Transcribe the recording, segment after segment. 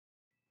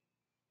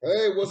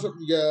Hey, what's up,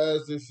 you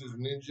guys? This is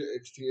Ninja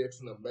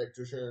XTX, and I'm back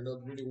to share another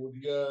video with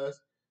you guys.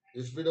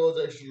 This video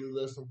is actually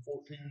lesson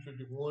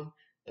 1451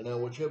 in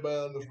our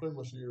Chairbound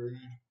Escrima series,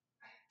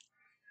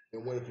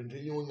 and we're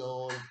continuing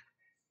on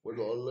with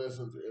our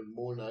lessons in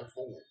more night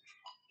forms.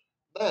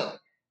 Now,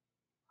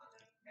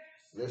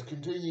 let's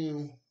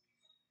continue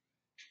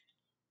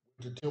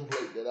with the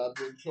template that I've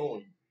been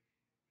showing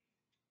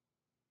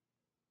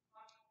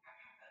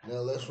you. Now,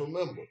 let's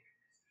remember,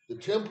 the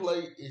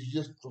template is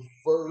just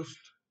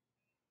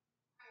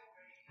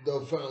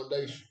the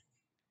foundation.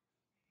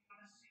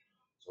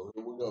 So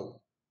here we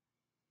go.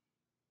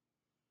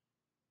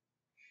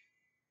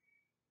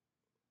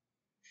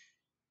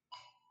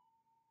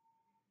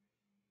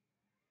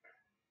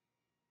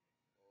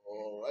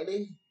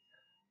 Alrighty,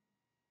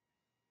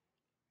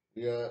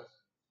 we got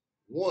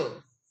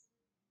 1,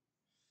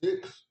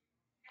 6,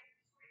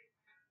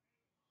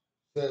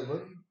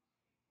 7.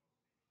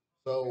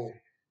 So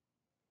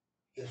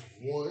it's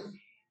 1,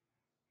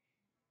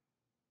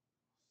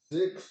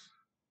 6,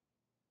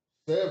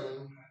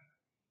 7,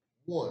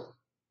 1,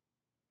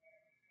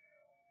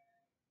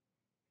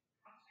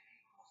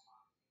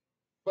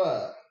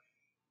 5,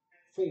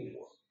 4,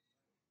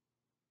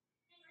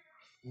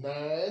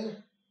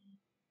 9,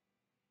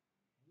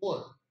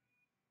 1.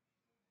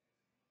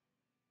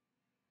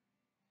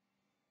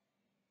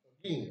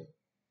 Again,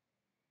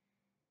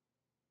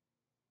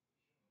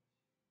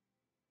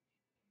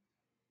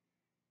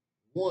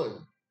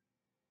 1,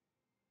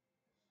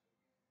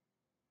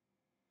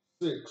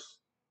 6,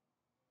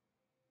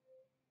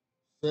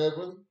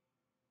 7,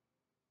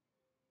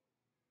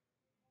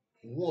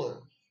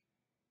 1,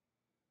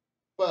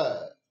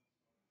 5,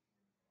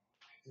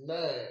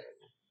 9,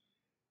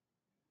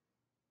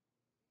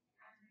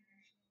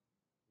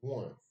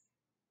 1.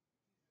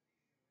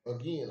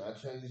 Again, I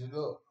changed it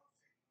up.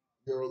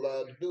 You're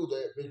allowed to do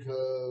that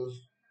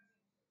because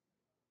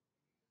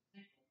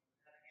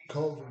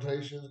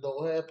confrontations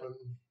don't happen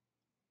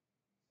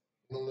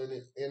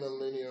in a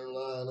linear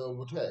line of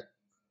attack.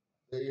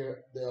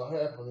 They'll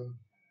happen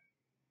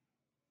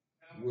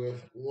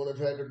with one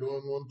attacker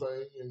doing one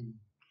thing and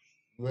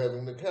you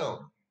having to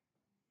counter.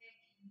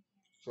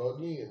 So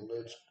again,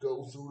 let's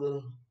go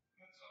through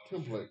the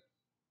template.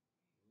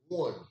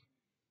 1,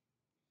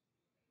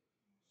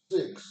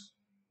 6,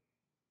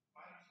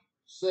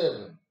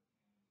 7,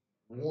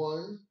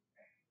 1,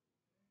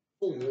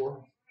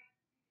 4,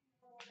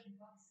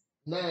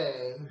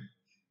 9,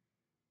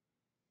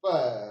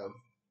 5,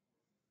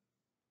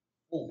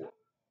 4.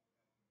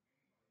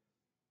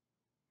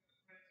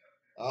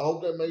 I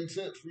hope that made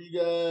sense for you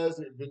guys.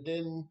 If it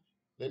didn't,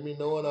 let me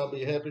know and I'll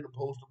be happy to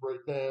post a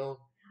breakdown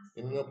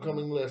in an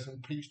upcoming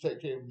lesson. Peace,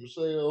 take care of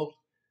yourselves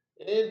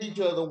and each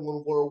other.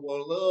 One world,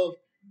 one love.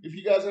 If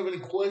you guys have any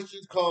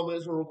questions,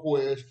 comments, or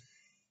requests,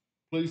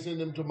 please send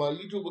them to my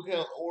YouTube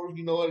account, or if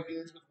you know how to get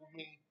in touch with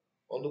me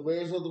on the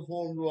various other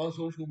forms of our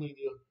social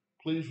media,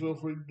 please feel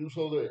free to do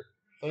so there.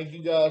 Thank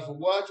you guys for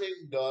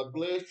watching. God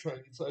bless.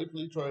 Train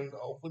safely, train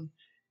often,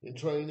 and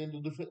train in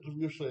the defense of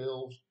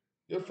yourselves,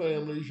 your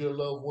families, your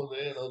loved ones,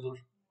 and others.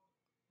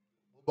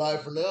 Bye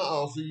for now.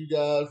 I'll see you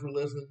guys for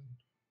lesson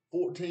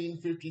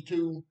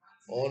 1452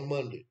 on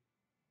Monday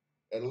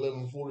at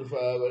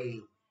 11:45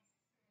 a.m.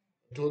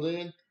 Until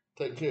then,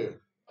 take care.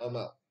 I'm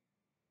out.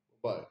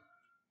 Bye.